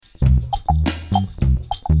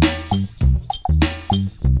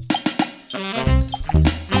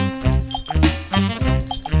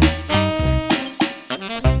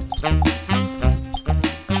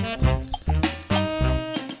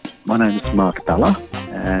Mark Balla,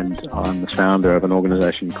 and I'm the founder of an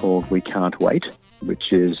organisation called We Can't Wait,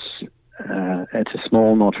 which is it's a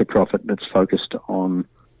small not-for-profit that's focused on,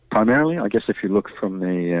 primarily, I guess if you look from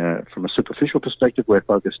a superficial perspective, we're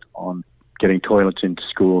focused on getting toilets into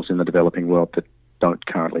schools in the developing world that don't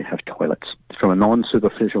currently have toilets. From a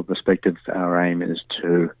non-superficial perspective, our aim is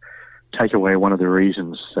to take away one of the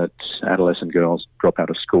reasons that adolescent girls drop out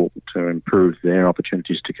of school, to improve their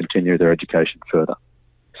opportunities to continue their education further.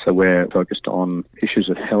 So we're focused on issues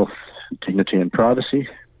of health, dignity and privacy,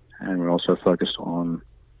 and we're also focused on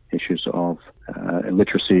issues of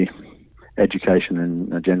literacy, education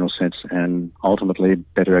in a general sense, and ultimately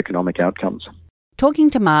better economic outcomes. Talking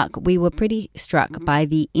to Mark, we were pretty struck by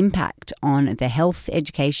the impact on the health,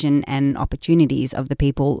 education and opportunities of the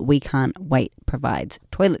people We Can't Wait provides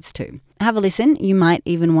toilets to. Have a listen. You might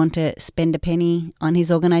even want to spend a penny on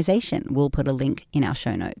his organisation. We'll put a link in our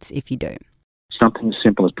show notes if you do. Something as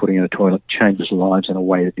simple as putting in a toilet changes lives in a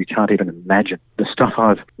way that you can't even imagine. The stuff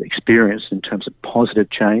I've experienced in terms of positive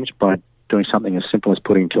change by doing something as simple as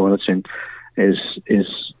putting toilets in is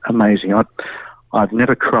amazing. I've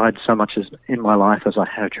never cried so much as in my life as I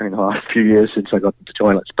have during the last few years since I got into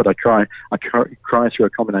toilets. But I cry through a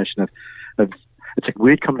combination of it's a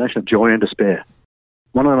weird combination of joy and despair.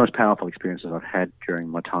 One of the most powerful experiences I've had during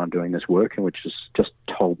my time doing this work, and which has just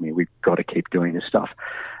told me we've got to keep doing this stuff.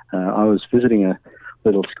 I was visiting a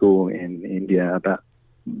little school in India about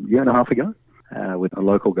a year and a half ago with a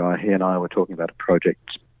local guy. He and I were talking about a project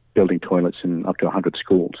building toilets in up to 100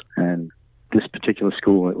 schools. And this particular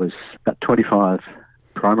school, it was about 25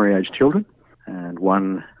 primary-age children and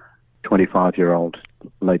one 25-year-old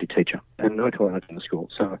lady teacher, and no toilets in the school.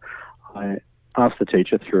 So I asked the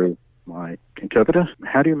teacher through my interpreter,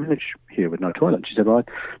 how do you manage here with no toilet? She said, well,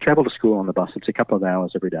 I travel to school on the bus. It's a couple of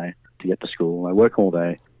hours every day to get to school. I work all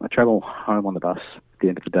day. I travel home on the bus at the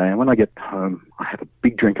end of the day. And when I get home, I have a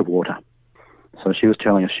big drink of water. So she was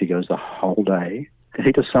telling us she goes the whole day, the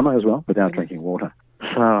heat of summer as well, without drinking water.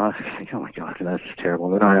 So I think, oh my God, that's terrible.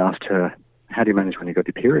 Then I asked her, how do you manage when you got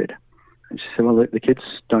your period? And she said, well, the kids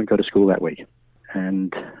don't go to school that week.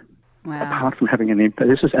 And wow. Apart from having an impact,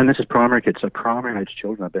 this is primary kids, so primary age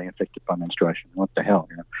children are being affected by menstruation. What the hell,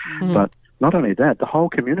 you know? Mm-hmm. But not only that, the whole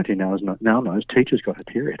community now knows teachers got a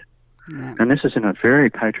period. Yeah. And this is in a very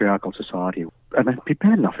patriarchal society. And it'd be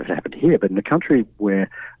bad enough if it happened here, but in a country where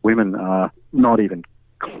women are not even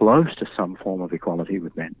close to some form of equality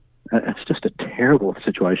with men, it's just a terrible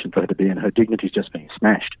situation for her to be in. Her dignity's just being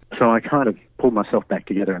smashed. So I kind of pulled myself back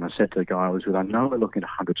together and I said to the guy I was with, I know we're looking at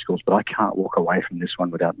 100 schools, but I can't walk away from this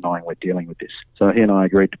one without knowing we're dealing with this. So he and I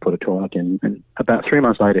agreed to put a toilet in. And about 3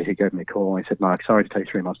 months later, he gave me a call and he said, Mark, sorry to take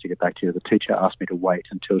 3 months to get back to you. The teacher asked me to wait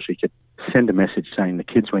until she could send a message saying the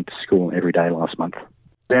kids went to school every day last month.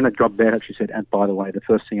 Then it got better. She said, and by the way, the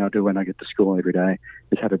first thing I do when I get to school every day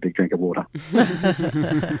is have a big drink of water.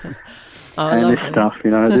 And this stuff, you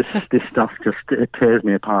know, this stuff just, it tears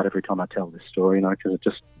me apart every time I tell this story, you know, because I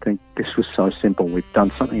just think this was so simple. We've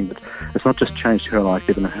done something that it's not just changed her life,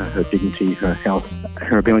 given her dignity, her health,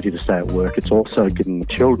 her ability to stay at work. It's also given the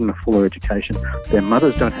children a fuller education. Their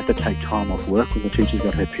mothers don't have to take time off work when the teacher's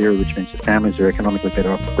got her period, which means the families are economically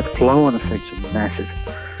better off. The flow-on effects are massive.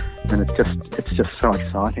 And it's just so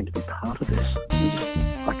exciting to be part of this.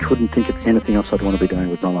 I couldn't think of anything else I'd want to be doing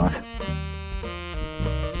with my life.